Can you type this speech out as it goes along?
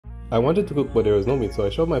I wanted to cook, but there was no meat, so I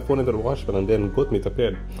shoved my phone into the wash pan and then goat meat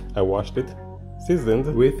appeared. I washed it,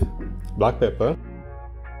 seasoned with black pepper,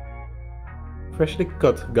 freshly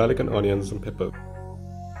cut garlic and onions and pepper.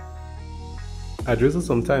 I drizzled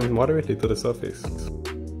some thyme moderately to the surface.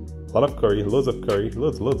 A lot of curry, loads of curry,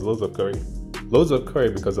 loads of curry. Loads of curry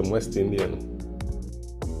because I'm West Indian.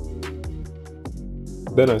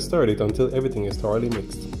 Then I stirred it until everything is thoroughly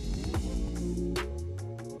mixed.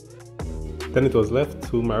 Then it was left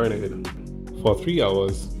to marinate for 3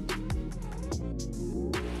 hours.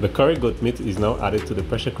 The curry goat meat is now added to the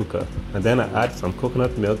pressure cooker, and then I add some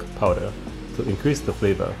coconut milk powder to increase the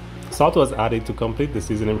flavor. Salt was added to complete the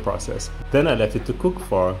seasoning process. Then I left it to cook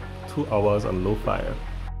for 2 hours on low fire.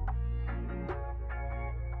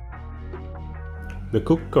 The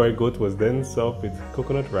cooked curry goat was then served with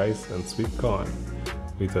coconut rice and sweet corn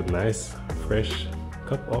with a nice fresh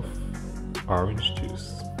cup of orange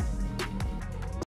juice.